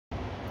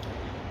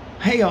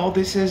Hey y'all,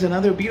 this is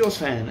another Beatles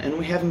fan, and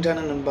we haven't done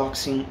an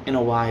unboxing in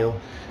a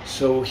while.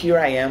 So here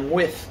I am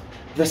with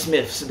The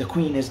Smiths, The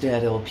Queen is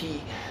Dead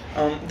LP.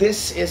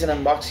 This is an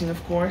unboxing,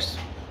 of course,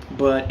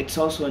 but it's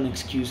also an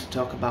excuse to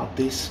talk about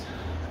this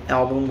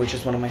album, which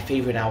is one of my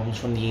favorite albums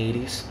from the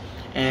 80s.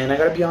 And I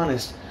gotta be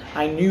honest,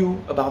 I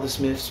knew about The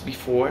Smiths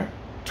before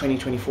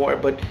 2024,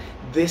 but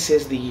this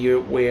is the year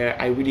where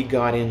I really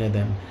got into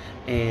them,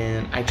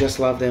 and I just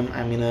love them.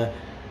 I'm in a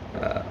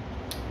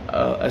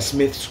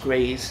Smiths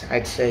craze,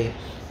 I'd say,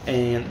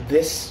 and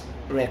this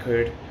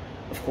record,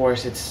 of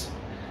course, it's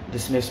the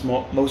Smiths'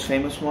 most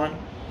famous one,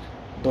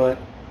 but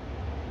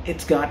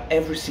it's got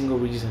every single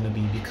reason to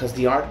be, because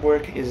the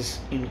artwork is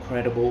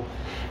incredible,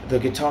 the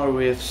guitar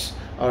riffs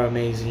are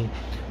amazing,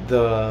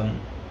 the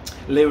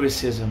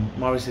lyricism,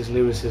 Morrissey's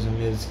lyricism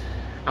is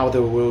out of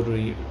the world.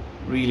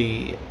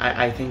 Really,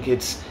 I think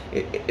it's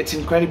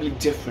incredibly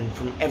different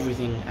from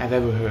everything I've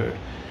ever heard,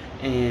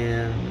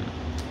 and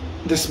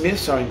the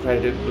Smiths are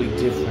incredibly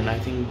different.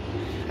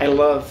 I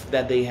love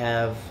that they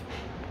have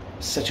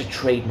such a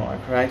trademark,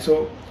 right?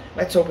 So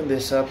let's open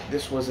this up.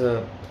 This was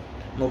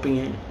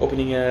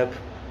opening it up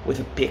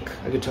with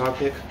a guitar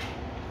pick.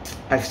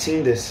 I've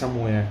seen this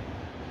somewhere,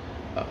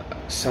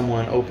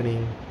 someone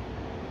opening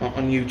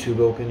on YouTube,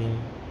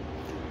 opening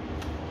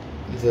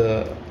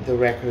the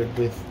record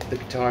with the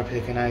guitar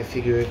pick, and I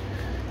figured,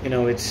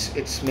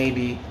 it's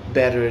maybe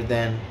better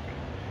than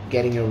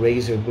getting a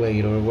razor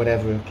blade or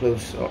whatever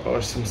close, or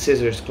some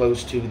scissors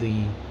close to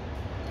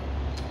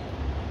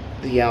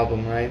the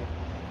album, right?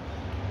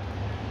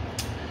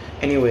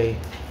 Anyway,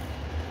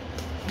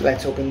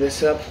 let's open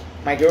this up.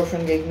 My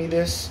girlfriend gave me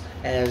this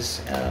as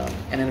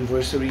an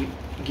anniversary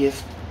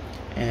gift,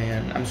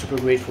 and I'm super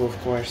grateful, of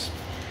course.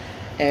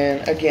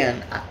 And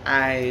again,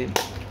 I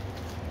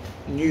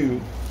knew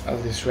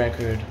of this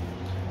record.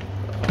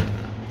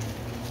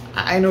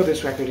 I know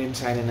this record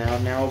inside and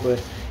out now,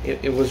 but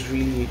it was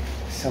really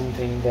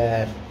something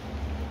that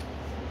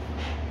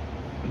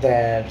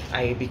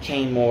I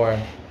became more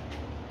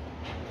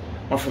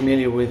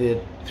familiar with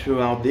it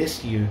throughout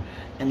this year.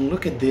 And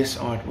look at this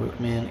artwork,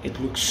 man. It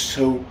looks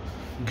so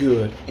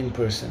good in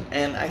person,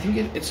 and I think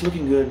it's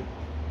looking good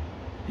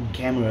in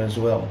camera as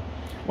well.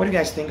 What do you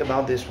guys think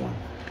about this one?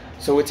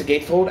 So it's a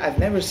gatefold. I've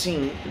never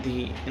seen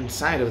the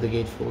inside of the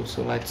gatefold,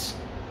 so let's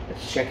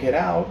check it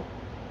out.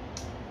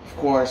 Of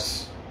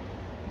course,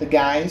 the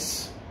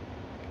guys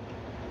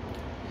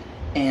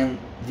and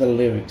the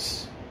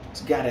lyrics.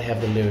 It's gotta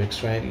have the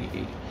lyrics, right?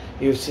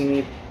 You've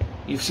seen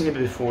it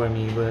before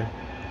me, but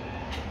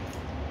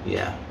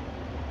yeah.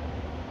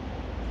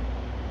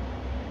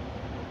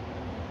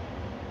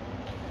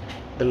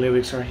 The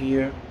lyrics are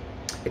here.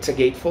 It's a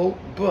gatefold,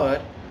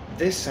 but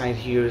this side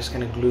here is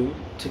kind of glued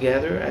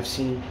together. I've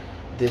seen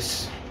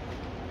this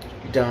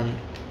done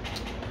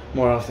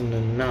more often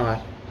than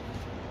not.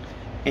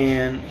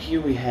 And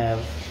here we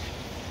have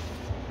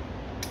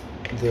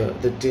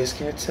the disc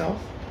in itself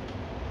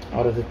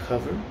out of the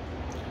cover.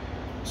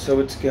 So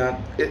it's got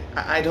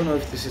I don't know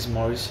if this is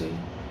Morrissey.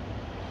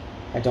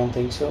 I don't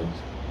think so.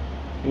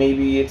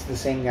 Maybe it's the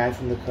same guy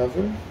from the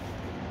cover.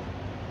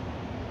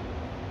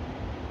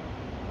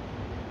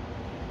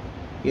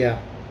 Yeah.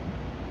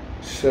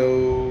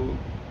 So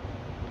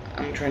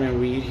I'm trying to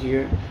read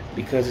here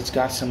because it's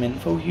got some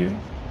info here,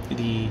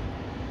 the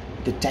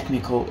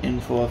technical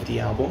info of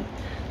the album.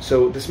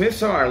 So the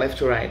Smiths are, left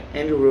to right,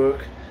 Andrew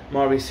Rourke,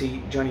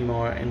 Morrissey, Johnny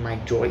Marr, and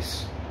Mike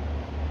Joyce.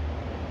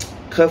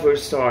 Cover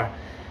star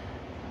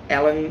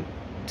Alain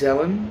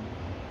Delon,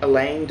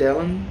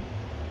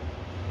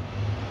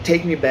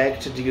 Take Me Back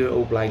to Dear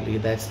Old Blithely.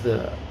 That's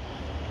the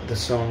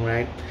song,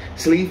 right?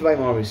 Sleeve by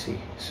Morrissey.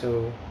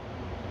 So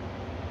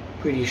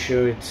pretty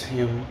sure it's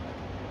him.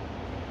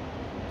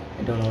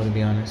 I don't know, to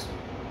be honest.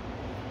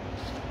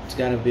 It's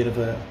got a bit of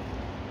a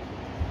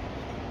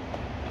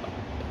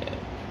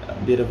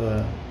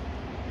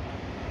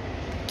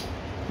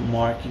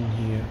marking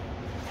here,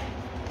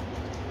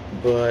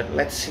 but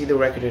let's see the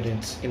record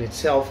in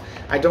itself.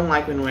 I don't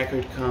like when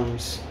record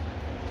comes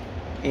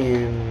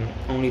in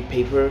only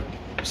paper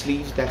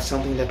sleeves. That's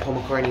something that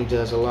Paul McCartney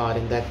does a lot,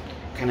 and that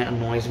kind of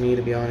annoys me,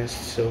 to be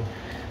honest. So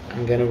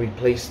I'm gonna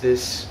replace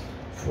this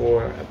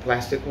for a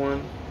plastic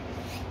one.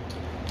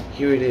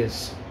 Here it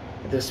is,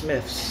 The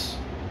Smiths,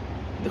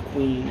 The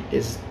Queen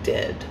is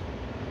Dead.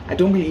 I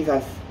don't believe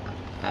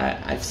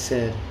I've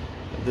said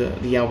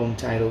the album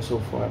title so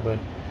far, but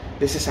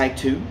this is side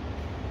 2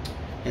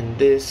 and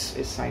this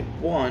is side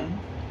 1.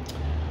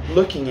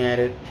 Looking at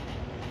it,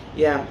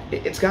 yeah,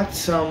 it's got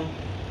some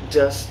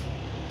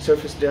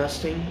surface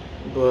dusting,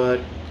 but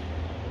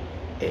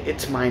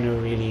it's minor,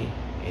 really.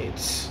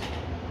 It's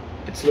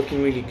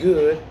looking really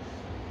good.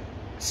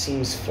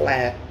 Seems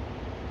flat,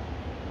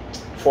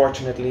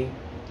 fortunately.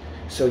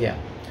 So yeah,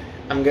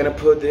 I'm gonna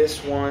put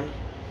this one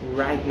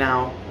right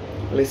now,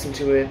 listen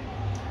to it.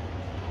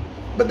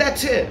 But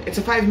that's it. It's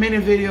a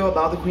 5-minute video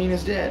about The Queen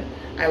is Dead.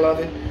 I love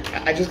it.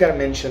 I just gotta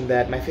mention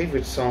that my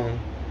favorite song,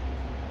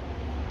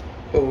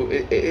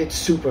 it's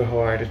super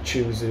hard to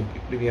choose, to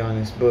be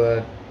honest,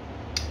 but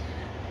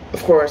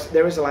Of course,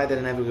 There Is a Light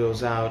That Never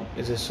Goes Out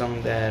is a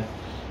song that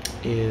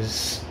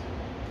is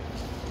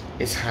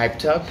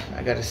hyped up,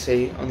 I gotta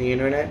say, on the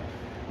internet.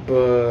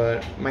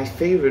 But my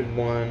favorite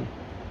one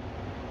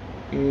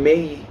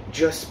may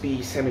just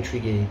be Cemetery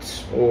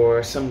Gates,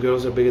 or Some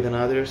Girls Are Bigger Than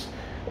Others,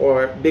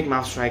 or Big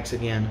Mouth Strikes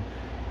Again.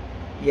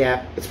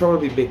 Yeah, it's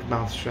probably Big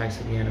Mouth Strikes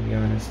Again, to be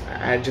honest.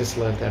 I just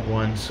love that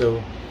one.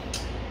 So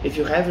if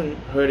you haven't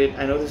heard it,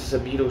 I know this is a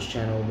Beatles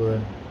channel, but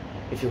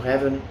if you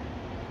haven't,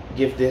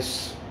 give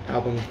this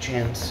album a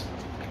chance,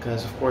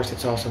 because of course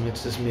it's awesome.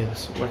 It's the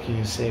Smiths. What can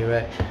you say,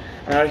 right?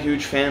 I'm not a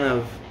huge fan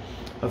of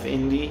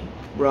indie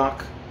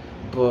rock,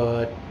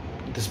 but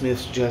the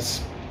Smiths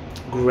just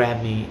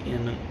grabbed me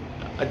in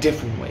a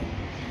different way.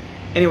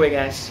 Anyway,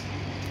 guys,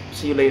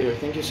 see you later.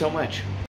 Thank you so much.